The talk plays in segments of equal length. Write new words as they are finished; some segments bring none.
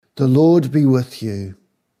The Lord be with you.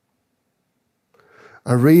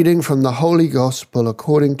 A reading from the Holy Gospel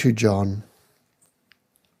according to John.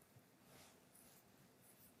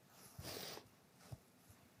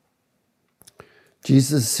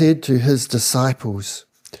 Jesus said to his disciples,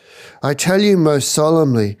 I tell you most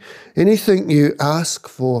solemnly, anything you ask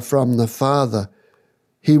for from the Father,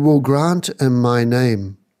 he will grant in my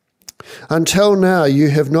name. Until now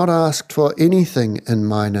you have not asked for anything in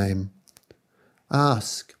my name.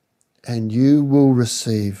 Ask, and you will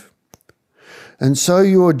receive, and so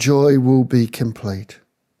your joy will be complete.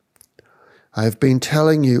 I have been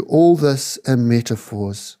telling you all this in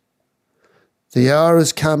metaphors. The hour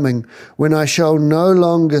is coming when I shall no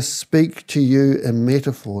longer speak to you in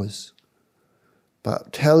metaphors,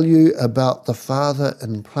 but tell you about the Father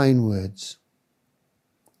in plain words.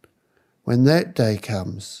 When that day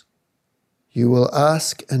comes, you will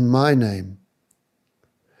ask in my name.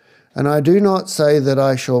 And I do not say that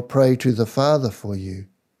I shall pray to the Father for you,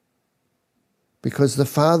 because the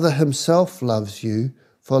Father himself loves you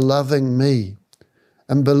for loving me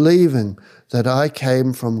and believing that I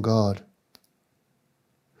came from God.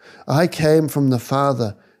 I came from the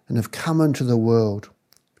Father and have come into the world,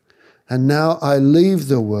 and now I leave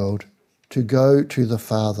the world to go to the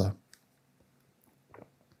Father.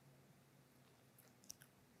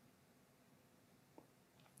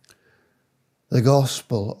 The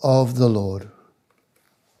Gospel of the Lord.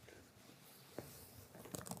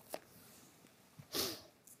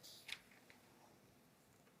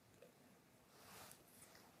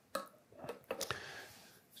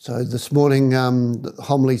 So this morning, the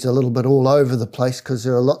homily's a little bit all over the place because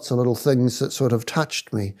there are lots of little things that sort of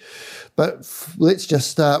touched me. But let's just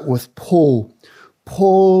start with Paul.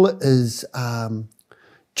 Paul is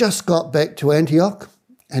just got back to Antioch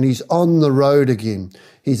and he's on the road again.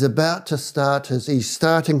 He's about to he's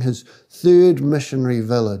starting his third missionary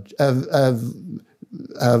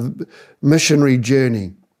missionary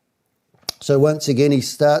journey. So once again, he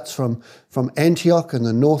starts from Antioch in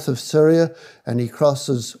the north of Syria, and he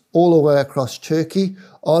crosses all the way across Turkey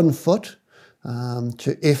on foot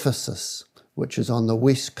to Ephesus, which is on the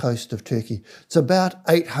west coast of Turkey. It's about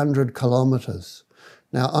 800 kilometres.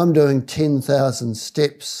 Now, I'm doing 10,000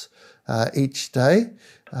 steps each day,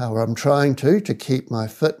 or I'm trying to keep my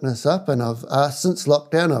fitness up, and since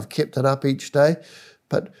lockdown, I've kept it up each day.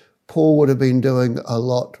 But Paul would have been doing a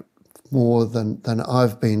lot more than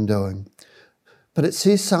I've been doing. But it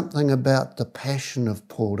says something about the passion of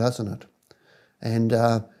Paul, doesn't it? And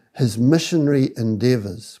his missionary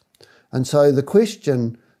endeavours. And so the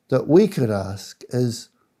question that we could ask is,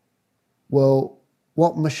 well,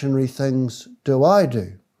 what missionary things do I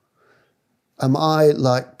do? Am I,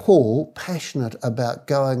 like Paul, passionate about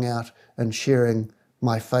going out and sharing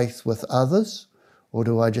my faith with others? Or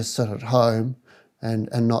do I just sit at home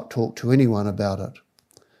and not talk to anyone about it?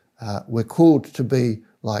 We're called to be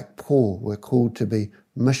like Paul. We're called to be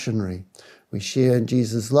missionary. We share in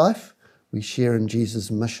Jesus' life. We share in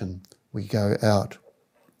Jesus' mission. We go out.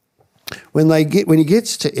 When he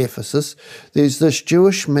gets to Ephesus, there's this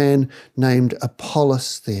Jewish man named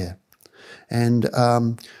Apollos there. And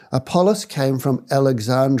Apollos came from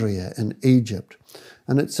Alexandria in Egypt.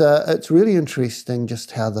 And it's really interesting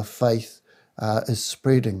just how the faith is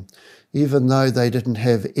spreading. Even though they didn't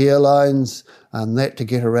have airlines and that to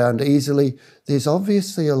get around easily, there's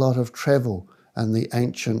obviously a lot of travel in the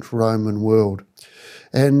ancient Roman world.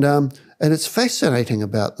 And it's fascinating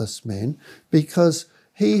about this man because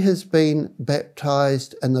he has been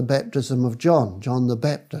baptized in the baptism of John the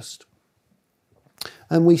Baptist.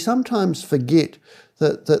 And we sometimes forget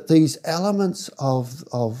that these elements of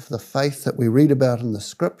the faith that we read about in the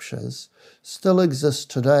scriptures still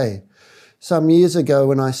exist today. Some years ago,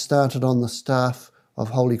 when I started on the staff of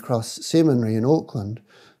Holy Cross Seminary in Auckland,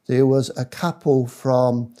 there was a couple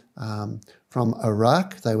from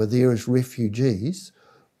Iraq. They were there as refugees,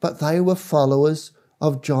 but they were followers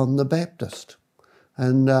of John the Baptist.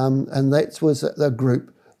 And that was the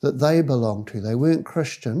group that they belonged to. They weren't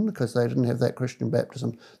Christian because they didn't have that Christian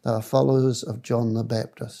baptism. They were followers of John the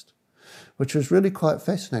Baptist, which was really quite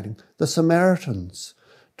fascinating. The Samaritans,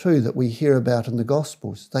 too, that we hear about in the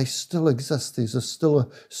Gospels, they still exist. There's still a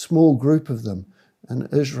small group of them in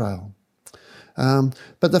Israel.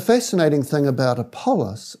 But the fascinating thing about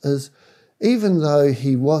Apollos is, even though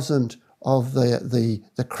he wasn't of the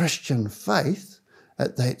Christian faith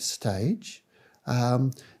at that stage,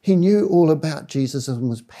 he knew all about Jesus and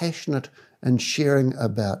was passionate in sharing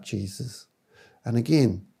about Jesus. And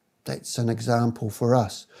again, that's an example for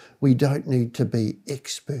us. We don't need to be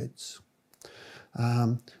experts.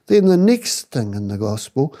 Then the next thing in the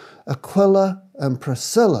gospel, Aquila and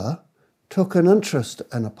Priscilla took an interest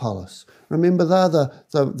in Apollos. Remember, they're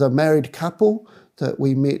the married couple that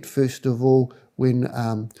we met first of all when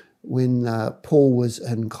Paul was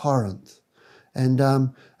in Corinth. And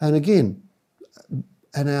again,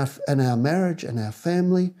 in our marriage, in our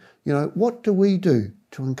family, what do we do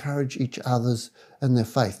to encourage each other's in their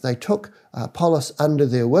faith? They took Apollos under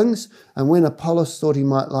their wings, and when Apollos thought he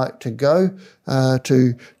might like to go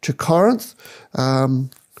to Corinth,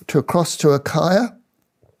 to cross to Achaia,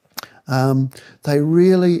 they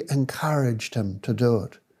really encouraged him to do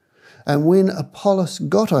it. And when Apollos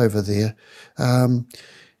got over there,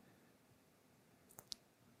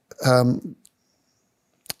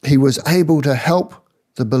 he was able to help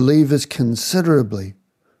the believers considerably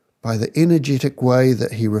by the energetic way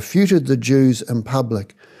that he refuted the Jews in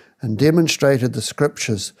public and demonstrated from the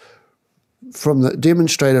scriptures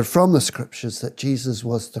that Jesus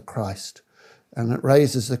was the Christ. And it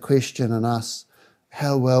raises the question in us,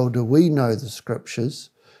 how well do we know the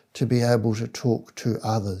scriptures to be able to talk to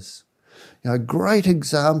others? Great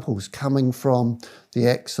examples coming from the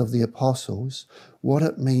Acts of the Apostles, what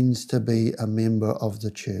it means to be a member of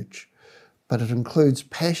the church. But it includes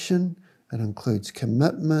passion, it includes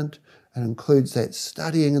commitment, it includes that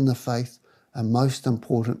studying in the faith, and most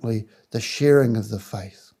importantly, the sharing of the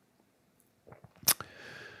faith.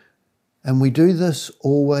 And we do this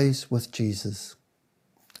always with Jesus.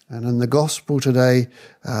 And in the gospel today,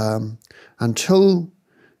 until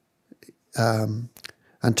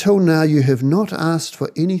now you have not asked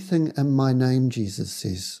for anything in my name, Jesus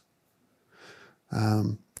says.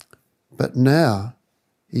 But now,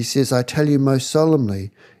 he says, I tell you most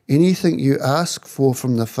solemnly, anything you ask for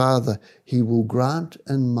from the Father, he will grant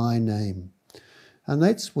in my name. And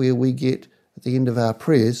that's where we get, at the end of our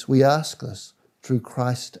prayers, we ask this through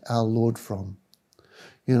Christ our Lord from.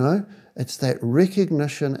 It's that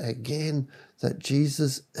recognition again that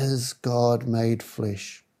Jesus is God made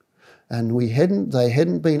flesh. And they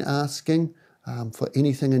hadn't been asking for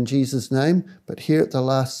anything in Jesus' name, but here at the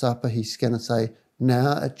Last Supper, he's going to say,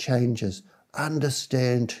 now it changes.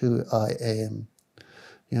 Understand who I am.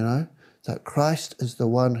 That Christ is the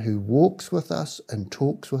one who walks with us and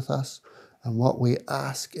talks with us, and what we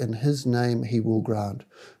ask in his name, he will grant.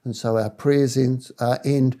 And so our prayers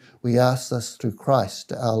end, we ask this through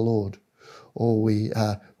Christ our Lord, or we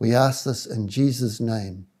ask this in Jesus'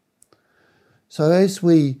 name. So as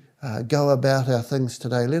we go about our things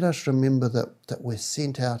today, let us remember that we're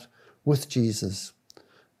sent out with Jesus,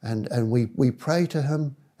 and we pray to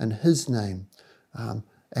him in his name.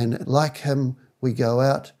 And like him, we go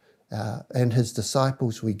out, and his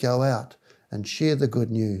disciples, we go out and share the good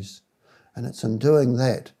news. And it's in doing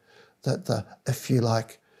that if you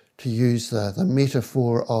like to use the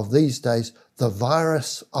metaphor of these days, the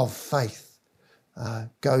virus of faith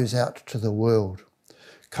goes out to the world.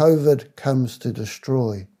 COVID comes to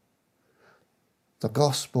destroy. The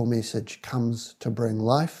gospel message comes to bring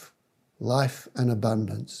life in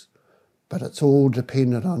abundance. But it's all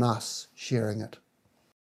dependent on us sharing it.